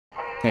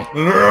Hey.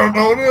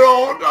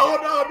 No.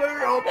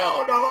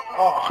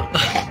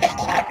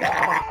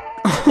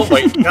 Oh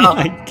my god. Oh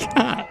my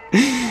god.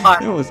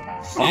 That was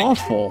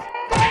awful.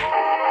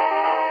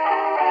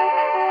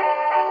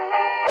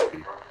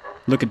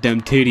 Look at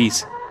them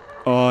titties.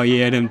 Oh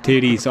yeah, them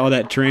titties. All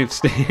that tramp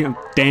stamp.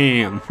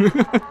 Damn.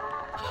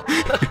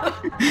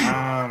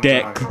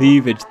 That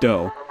cleavage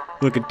though.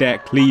 Look at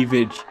that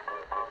cleavage.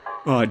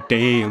 Oh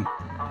damn.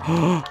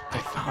 I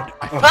found it.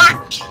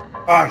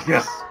 Ah,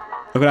 yes.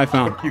 Look what I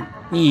found. Fuck you.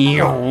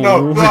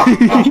 No.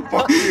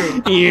 Fuck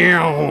you.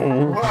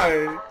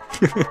 Why?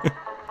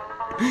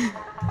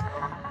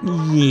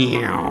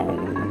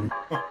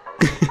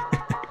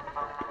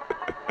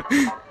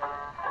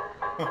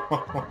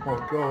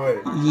 Go away.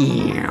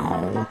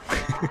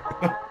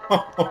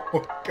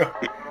 Oh,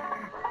 God.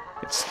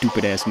 That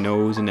stupid ass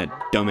nose and that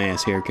dumb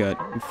ass haircut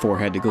and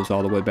forehead that goes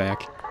all the way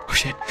back. Oh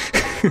shit.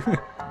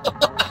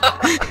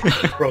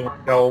 Bro,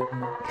 no.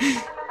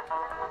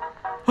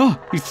 Oh,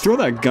 you throw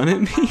that gun at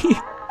me?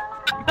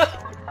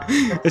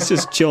 It's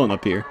just chilling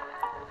up here.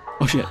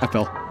 Oh shit, I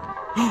fell.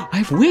 Oh, I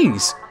have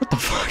wings! What the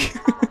fuck?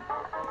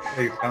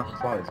 Hey, you found the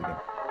slides again.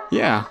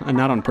 Yeah, and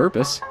not on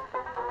purpose.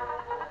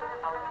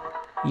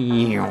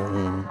 Ready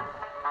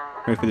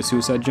for the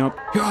suicide jump?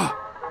 Yeah.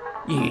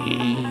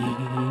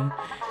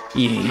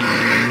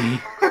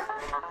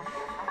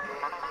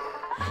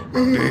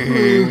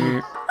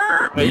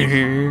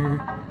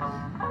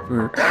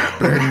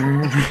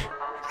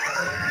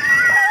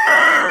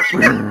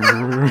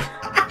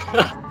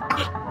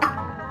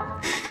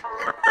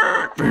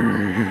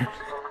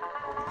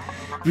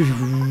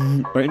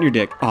 Right in your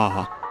dick.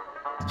 Ah.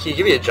 Can you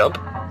give me a jump?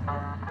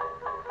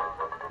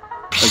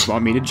 Like,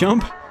 want me to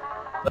jump?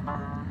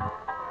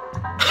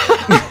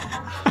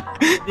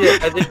 Yeah,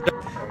 I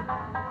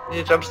need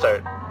a jump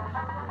start.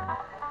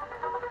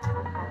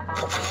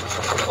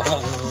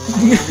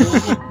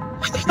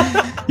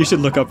 You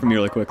should look up from here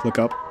really quick. Look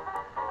up.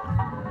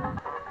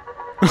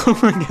 Oh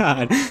my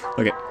god.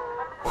 Look at.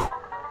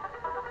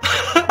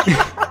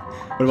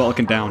 What about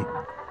looking down?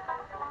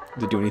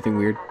 Does it do anything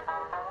weird?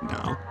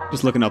 No.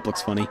 Just looking up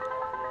looks funny.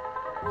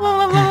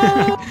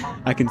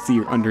 I can see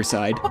your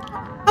underside.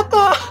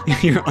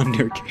 Your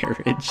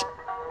undercarriage.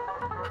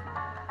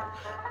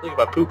 Look at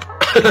my poop.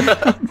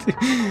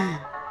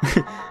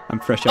 I'm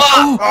fresh out.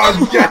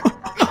 Oh, yes!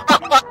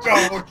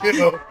 Double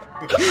kill!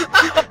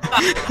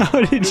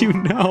 How did you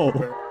know?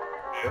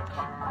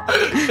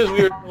 Because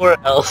we were somewhere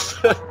else.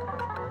 Looks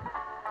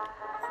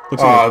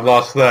Oh, I like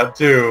lost that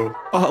too.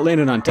 oh, it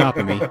landed on top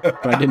of me,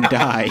 but I didn't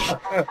die.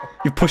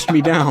 You pushed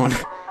me down.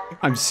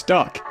 I'm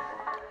stuck.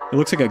 It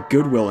looks like a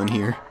Goodwill in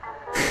here.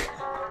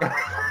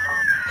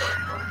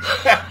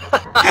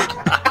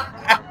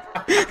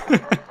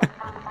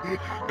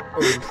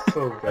 Oh,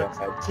 so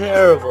bad.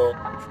 Terrible.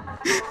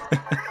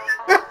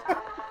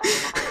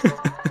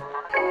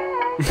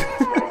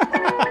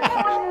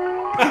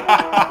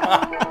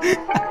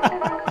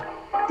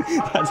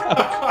 That's how.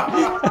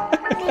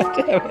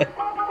 Damn it.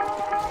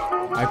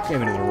 I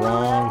came into the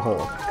wrong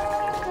hole.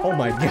 Oh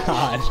my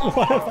god.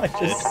 What have I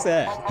just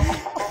said?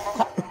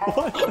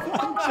 What have I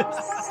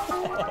just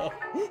said?